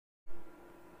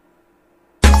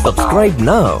Subscribe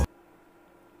now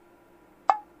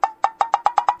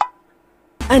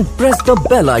and press the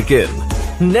bell icon.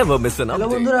 Never miss an update. Hello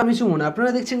বন্ধুরা, আমি সুমন।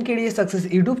 আপনারা দেখছেন career success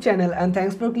YouTube channel and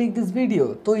thanks for click this video.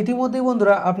 তো ইতিমধ্যে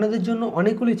বন্ধুরা আপনাদের জন্য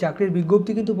অনেকগুলি চাকরির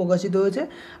বিজ্ঞপ্তি কিন্তু প্রকাশিত হয়েছে।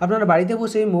 আপনারা বাড়িতে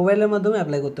বসে মোবাইলের মাধ্যমে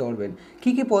অ্যাপ্লাই করতে পারবেন। কী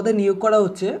কী পদে নিয়োগ করা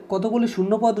হচ্ছে, কতগুলি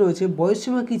শূন্য পদ রয়েছে,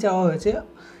 বয়সসীমা কী চাওয়া হয়েছে,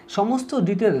 সমস্ত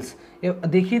ডিটেলস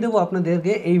দেখিয়ে দেবো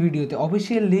আপনাদেরকে এই ভিডিওতে।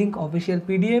 Official link, official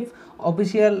PDF,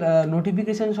 official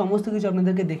notification সমস্ত কিছু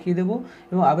আপনাদেরকে দেখিয়ে দেবো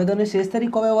এবং আবেদনের শেষ তারিখ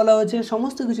কবে বলা হয়েছে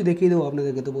সমস্ত কিছু দেখিয়ে দেবো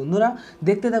আপনাদেরকে। তো বন্ধুরা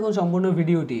দেখতে থাকুন সম্পূর্ণ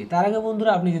ভিডিওটি। তার আগে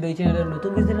বন্ধুরা আপনি যদি এই চ্যানেলের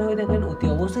নতুন ভিজিটার হয়ে থাকেন অতি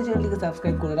অবশ্যই চ্যানেলটিকে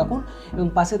সাবস্ক্রাইব করে রাখুন এবং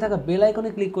পাশে থাকা বেল আইকনে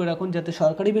ক্লিক করে রাখুন, যাতে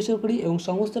সরকারি বেসরকারি এবং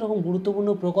সমস্ত রকম গুরুত্বপূর্ণ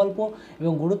প্রকল্প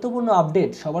এবং গুরুত্বপূর্ণ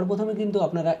আপডেট সবার প্রথমে কিন্তু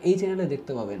আপনারা এই চ্যানেলে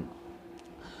দেখতে পাবেন।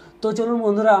 তো চলুন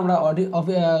বন্ধুরা আমরা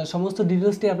সমস্ত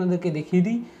ডিটেলসটি আপনাদেরকে দেখিয়ে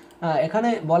দিই। এখানে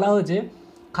বলা হয়েছে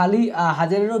খালি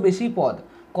 1000-এরও বেশি পদ,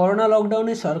 করোনা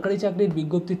লকডাউনে সরকারি চাকরির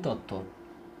বিজ্ঞপ্তির তথ্য।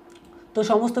 তো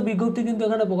সমস্ত বিজ্ঞপ্তি কিন্তু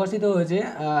এখানে প্রকাশিত হয়েছে।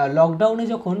 লকডাউনে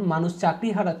যখন মানুষ চাকরি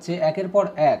হারাচ্ছে একের পর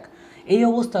এক, এই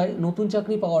অবস্থায় নতুন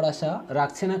চাকরি পাওয়ার আশা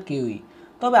রাখছে না কেউই,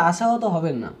 তবে আশাহত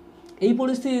হবেন না। এই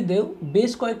পরিস্থিতিতেও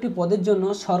বেশ কয়েকটি পদের জন্য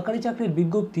সরকারি চাকরির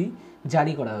বিজ্ঞপ্তি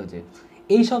জারি করা হয়েছে।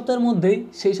 এই সপ্তাহের মধ্যেই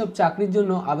সেই সব চাকরির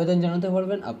জন্য আবেদন জানাতে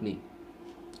পারবেন আপনি।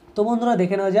 তো বন্ধুরা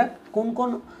দেখে নেওয়া যাক কোন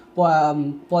কোন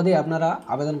পদে আপনারা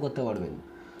আবেদন করতে পারবেন।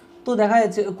 তো দেখা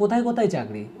যাচ্ছে কোথায় কোথায়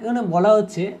চাকরি। এখানে বলা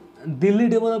হচ্ছে Delhi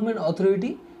development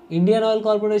authority, Indian oil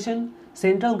corporation,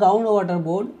 central ground water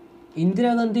board,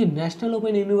 Indira Gandhi national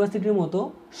open ইউনিভার্সিটির মতো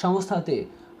সংস্থাতে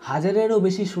 1000-এরও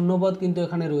বেশি শূন্যপদ কিন্তু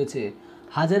এখানে রয়েছে।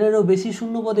 1000-এরও বেশি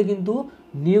শূন্যপদে কিন্তু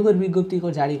নিয়োগের বিজ্ঞপ্তি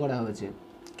জারি করা হয়েছে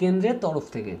কেন্দ্রের তরফ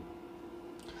থেকে।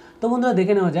 তো বন্ধুরা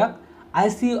দেখে নেওয়া যাক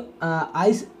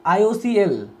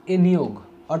IOCL এ নিয়োগ,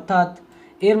 অর্থাৎ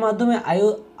এর মাধ্যমে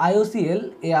IOCL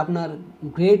এ আপনার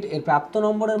গ্রেড এর প্রাপ্ত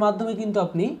নম্বরের মাধ্যমে কিন্তু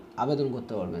আপনি আবেদন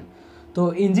করতে পারবেন। তো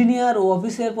ইঞ্জিনিয়ার ও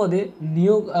অফিসার পদে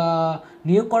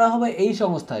নিয়োগ করা হবে এই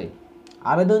সংস্থায়।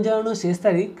 আবেদন জানানোর শেষ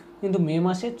তারিখ কিন্তু মে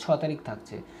মাসের 6 তারিখ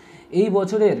থাকছে। এই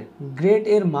বছরের গ্রেড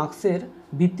এর মার্কসের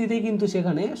ভিত্তিতে কিন্তু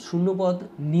সেখানে শূন্যপদ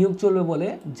নিয়োগ চলবে বলে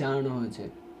জানানো হয়েছে।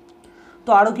 তো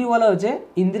আরও কি বলা হয়েছে,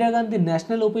 ইন্দিরা গান্ধী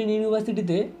ন্যাশনাল ওপেন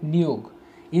ইউনিভার্সিটিতে নিয়োগ।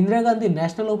 ইন্দিরা গান্ধী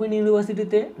ন্যাশনাল ওপেন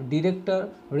ইউনিভার্সিটিতে ডিরেক্টর,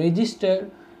 রেজিস্ট্রার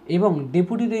এবং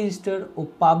ডেপুটি রেজিস্ট্রার ও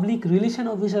পাবলিক রিলেশন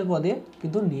অফিসার পদে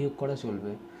কিন্তু নিয়োগ করা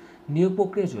চলবে, নিয়োগ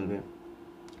প্রক্রিয়া চলবে।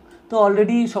 তো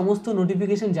অলরেডি সমস্ত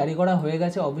নোটিফিকেশন জারি করা হয়ে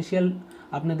গেছে, অফিসিয়াল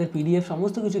আপনাদের পিডিএফ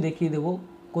সমস্ত কিছু দেখিয়ে দেবো,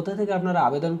 কোথা থেকে আপনারা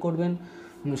আবেদন করবেন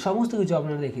সমস্ত কিছু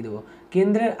আপনারা দেখিয়ে দেবো।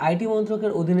 কেন্দ্রের আইটি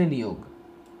মন্ত্রকের অধীনে নিয়োগ।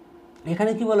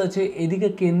 এখানে কি বলা হচ্ছে, এদিকে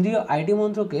কেন্দ্রীয় আইটি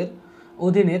মন্ত্রকের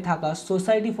অধীনে থাকা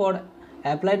society for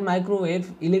applied microwave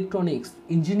electronics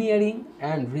engineering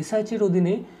and রিসার্চের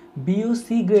অধীনে BOC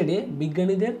গ্রেডে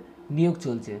বিজ্ঞানীদের নিয়োগ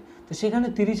চলছে। তো সেখানে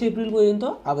 30 এপ্রিল পর্যন্ত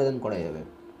আবেদন করা যাবে।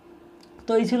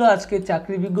 তো এই ছিল আজকে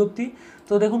চাকরি বিজ্ঞপ্তি।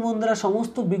 তো দেখুন বন্ধুরা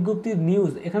সমস্ত বিজ্ঞপ্তির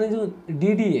নিউজ এখানে যে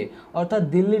DDA অর্থাৎ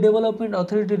Delhi development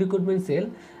authority recruitment sell,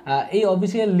 এই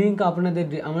অফিসিয়াল লিঙ্ক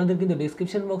আমাদের কিন্তু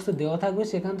ডেসক্রিপশন বক্সে দেওয়া থাকবে,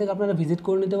 সেখান থেকে আপনারা ভিজিট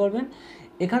করে নিতে পারবেন।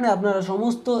 এখানে আপনারা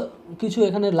সমস্ত কিছু,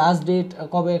 এখানে লাস্ট ডেট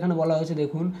কবে এখানে বলা হয়েছে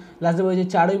দেখুন, লাস্ট ডেট হয়েছে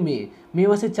 4 মে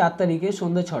মাসের 4 তারিখে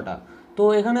সন্ধ্যা 6টা। তো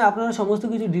এখানে আপনারা সমস্ত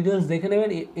কিছু ডিটেলস দেখে নেবেন,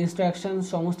 ইনস্ট্রাকশন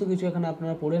সমস্ত কিছু এখানে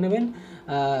আপনারা পড়ে নেবেন,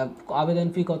 আবেদন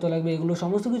ফি কত লাগবে এগুলো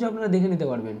সমস্ত কিছু আপনারা দেখে নিতে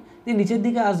পারবেন। নিচের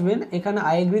দিকে আসবেন, এখানে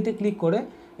আই এগ্রিতে ক্লিক করে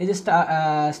এই যে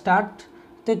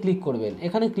স্টার্টতে ক্লিক করবেন।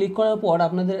 এখানে ক্লিক করার পর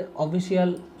আপনাদের অফিসিয়াল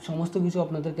সমস্ত কিছু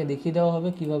আপনাদেরকে দেখিয়ে দেওয়া হবে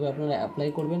কীভাবে আপনারা অ্যাপ্লাই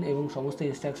করবেন এবং সমস্ত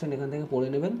ইনস্ট্রাকশন এখান থেকে পড়ে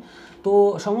নেবেন। তো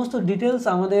সমস্ত ডিটেলস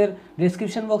আমাদের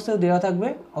ডেসক্রিপশন বক্সেও দেওয়া থাকবে,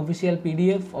 অফিসিয়াল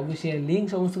পিডিএফ, অফিসিয়াল লিঙ্ক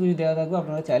সমস্ত কিছু দেওয়া থাকবে,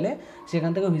 আপনারা চাইলে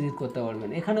সেখান থেকে ভিজিট করতে পারবেন।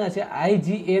 এখানে আছে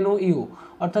IGNOU,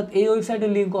 অর্থাৎ এই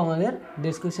ওয়েবসাইটের লিঙ্কও আমাদের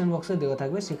ডেসক্রিপশন বক্সে দেওয়া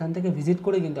থাকবে, সেখান থেকে ভিজিট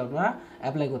করে কিন্তু আপনারা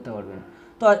অ্যাপ্লাই করতে পারবেন।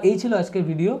 তো এই ছিল আজকের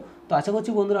ভিডিও। তো আশা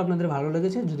করছি বন্ধুরা আপনাদের ভালো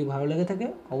লেগেছে। যদি ভালো লেগে থাকে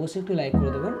অবশ্যই একটু লাইক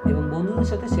করে দেবেন এবং বন্ধুদের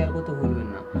সাথে শেয়ার করতে ভুলবেন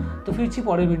না। তো ফিরছি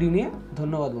পরের ভিডিও নিয়ে।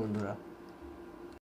 ধন্যবাদ বন্ধুরা।